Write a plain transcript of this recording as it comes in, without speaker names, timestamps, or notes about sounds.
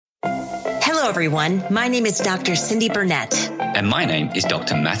Hello, everyone. My name is Dr. Cindy Burnett. And my name is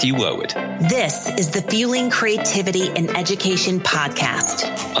Dr. Matthew Woerwood. This is the Fueling Creativity in Education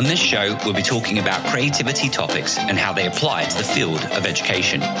podcast. On this show, we'll be talking about creativity topics and how they apply to the field of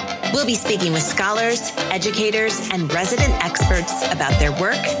education. We'll be speaking with scholars, educators, and resident experts about their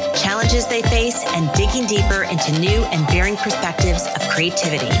work, challenges they face, and digging deeper into new and varying perspectives of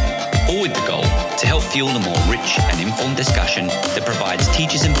creativity. All with the goal to help fuel a more rich and informed discussion that provides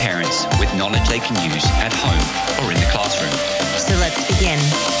teachers and parents with knowledge they can use at home or in the classroom. So let's begin.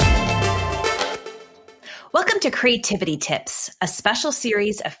 Welcome to Creativity Tips, a special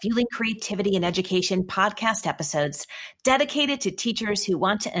series of Fueling Creativity in Education podcast episodes dedicated to teachers who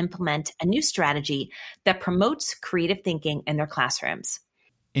want to implement a new strategy that promotes creative thinking in their classrooms.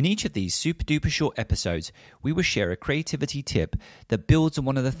 In each of these super duper short episodes, we will share a creativity tip that builds on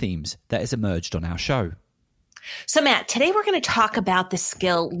one of the themes that has emerged on our show. So Matt, today we're going to talk about the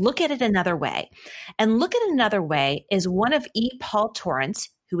skill, look at it another way. And look at it another way is one of E. Paul Torrance,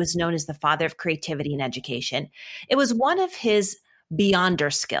 who is known as the father of creativity in education. It was one of his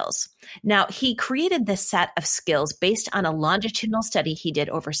Beyonder skills. Now, he created this set of skills based on a longitudinal study he did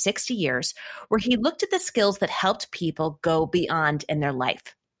over 60 years, where he looked at the skills that helped people go beyond in their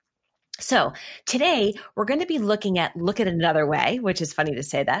life. So today we're going to be looking at look at it another way, which is funny to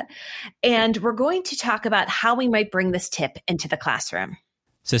say that. And we're going to talk about how we might bring this tip into the classroom.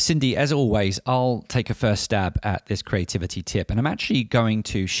 So Cindy, as always, I'll take a first stab at this creativity tip. And I'm actually going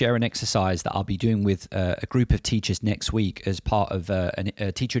to share an exercise that I'll be doing with a group of teachers next week as part of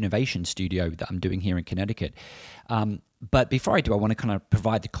a teacher innovation studio that I'm doing here in Connecticut. But before I do, I want to kind of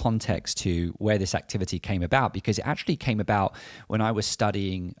provide the context to where this activity came about, because it actually came about when I was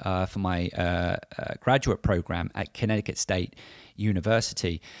studying for my graduate program at Connecticut State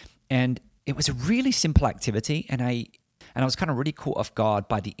University. And it was a really simple activity, and I was kind of really caught off guard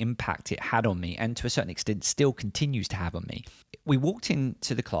by the impact it had on me, and to a certain extent still continues to have on me. We walked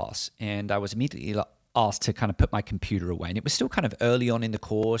into the class, and I was immediately asked to kind of put my computer away. And it was still kind of early on in the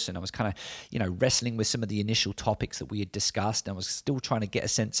course, and I was kind of, wrestling with some of the initial topics that we had discussed. And I was still trying to get a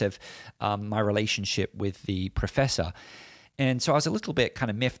sense of my relationship with the professor. And so I was a little bit kind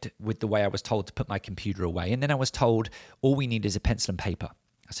of miffed with the way I was told to put my computer away. And then I was told, all we need is a pencil and paper.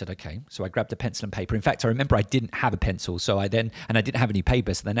 I said, okay. So I grabbed a pencil and paper. In fact, I remember I didn't have a pencil. So I didn't have any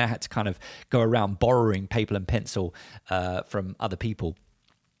paper. So then I had to kind of go around borrowing paper and pencil from other people.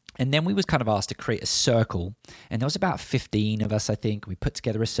 And then we was kind of asked to create a circle. And there was about 15 of us, I think. We put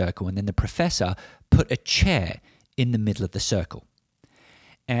together a circle. And then the professor put a chair in the middle of the circle.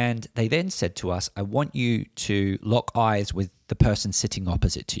 And they then said to us, I want you to lock eyes with the person sitting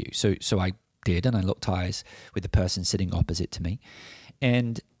opposite to you. So I did, and I locked eyes with the person sitting opposite to me.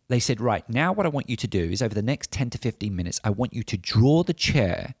 And they said, right, now what I want you to do is over the next 10 to 15 minutes, I want you to draw the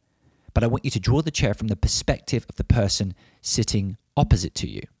chair, but I want you to draw the chair from the perspective of the person sitting opposite to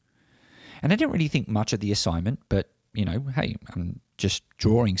you. And I didn't really think much of the assignment, but, hey, I'm just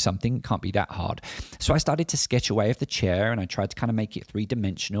drawing something. It can't be that hard. So I started to sketch away of the chair, and I tried to kind of make it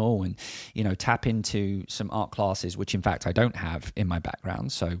three-dimensional and, tap into some art classes, which in fact I don't have in my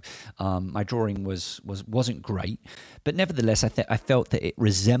background. So my drawing wasn't great. But nevertheless, I felt that it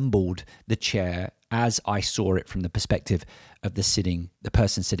resembled the chair as I saw it from the perspective of the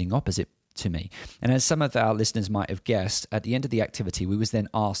person sitting opposite to me. And as some of our listeners might have guessed, at the end of the activity, we was then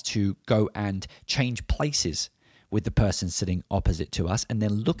asked to go and change places with the person sitting opposite to us, and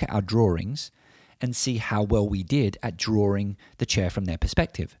then look at our drawings and see how well we did at drawing the chair from their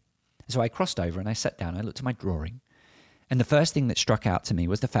perspective. So I crossed over and I sat down, I looked at my drawing, and the first thing that struck out to me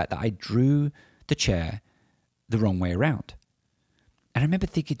was the fact that I drew the chair the wrong way around. And I remember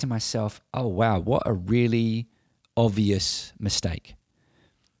thinking to myself, oh wow, what a really obvious mistake.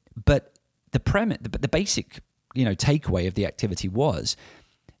 But the basic, takeaway of the activity was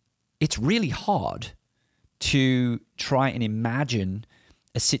it's really hard to try and imagine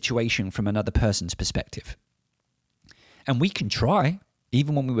a situation from another person's perspective. And we can try,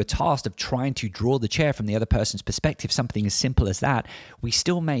 even when we were tasked of trying to draw the chair from the other person's perspective, something as simple as that, we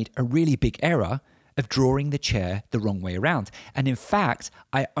still made a really big error of drawing the chair the wrong way around. And in fact,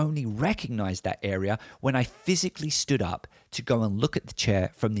 I only recognized that area when I physically stood up to go and look at the chair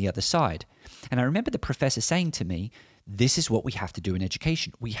from the other side. And I remember the professor saying to me, this is what we have to do in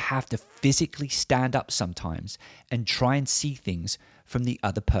education. We have to physically stand up sometimes and try and see things from the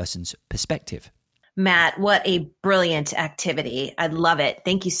other person's perspective. Matt, what a brilliant activity. I love it.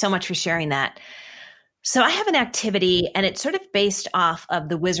 Thank you so much for sharing that. So I have an activity, and it's sort of based off of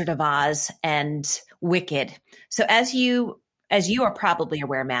The Wizard of Oz and Wicked. So as you are probably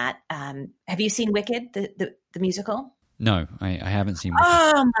aware, Matt, have you seen Wicked, the musical? No, I haven't seen Wicked.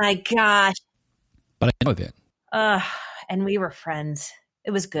 Oh my gosh. But I know of it. And we were friends.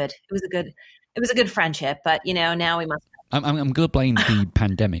 It was good. It was a good friendship, but now we must. I'm going to blame the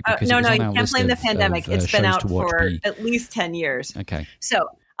pandemic because no, it was on you our can't list blame the of, pandemic. It's been out for be... at least 10 years. Okay. So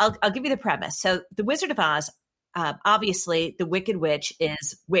I'll give you the premise. So The Wizard of Oz, obviously the Wicked Witch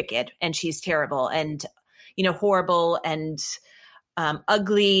is wicked and she's terrible and, horrible and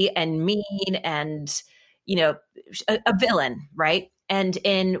ugly and mean and, a villain, right? And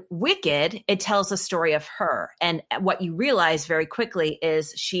in Wicked, it tells a story of her. And what you realize very quickly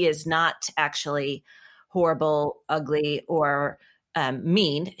is she is not actually horrible, ugly, or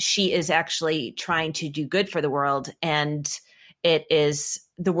mean. She is actually trying to do good for the world. And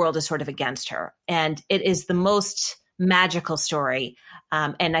the world is sort of against her. And it is the most magical story.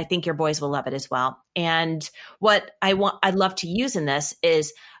 And I think your boys will love it as well. And what I'd love to use in this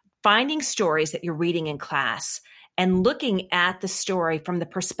is finding stories that you're reading in class and looking at the story from the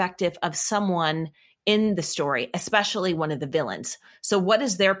perspective of someone in the story, especially one of the villains. So what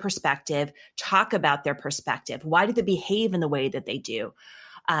is their perspective? Talk about their perspective. Why do they behave in the way that they do?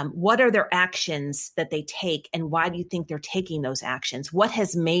 What are their actions that they take? And why do you think they're taking those actions? What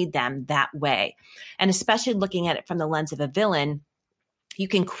has made them that way? And especially looking at it from the lens of a villain, you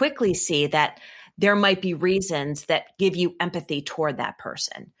can quickly see that there might be reasons that give you empathy toward that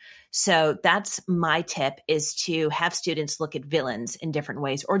person. So that's my tip, is to have students look at villains in different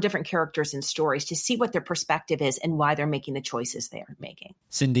ways or different characters in stories to see what their perspective is and why they're making the choices they're making.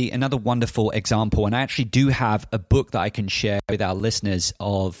 Cindy, another wonderful example, and I actually do have a book that I can share with our listeners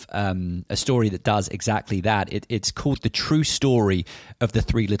of a story that does exactly that. It's called The True Story of the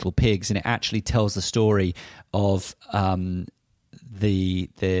Three Little Pigs, and it actually tells the story of the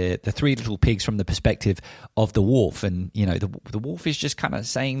three little pigs from the perspective of the wolf. And the wolf is just kind of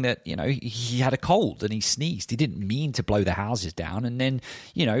saying that he had a cold and he sneezed. He didn't mean to blow the houses down, and then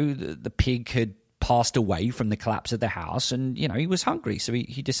the pig had passed away from the collapse of the house, and he was hungry, so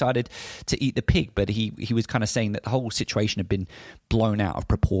he decided to eat the pig. But he was kind of saying that the whole situation had been blown out of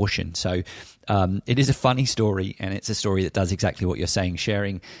proportion. So it is a funny story, and it's a story that does exactly what you're saying,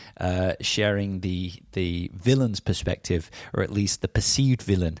 sharing the villain's perspective, or at least the perceived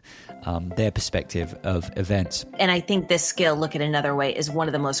villain, their perspective of events. And I think this skill, look at another way, is one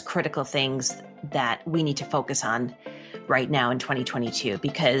of the most critical things that we need to focus on right now in 2022,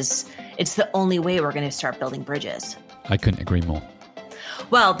 because it's the only way we're going to start building bridges. I couldn't agree more.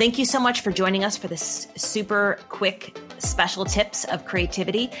 Well, thank you so much for joining us for this super quick special tips of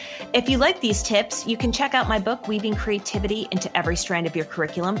creativity. If you like these tips, you can check out my book, Weaving Creativity into Every Strand of Your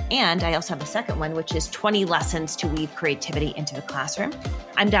Curriculum. And I also have a second one, which is 20 Lessons to Weave Creativity into the Classroom.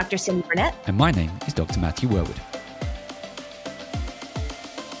 I'm Dr. Cindy Burnett. And my name is Dr. Matthew Worwood.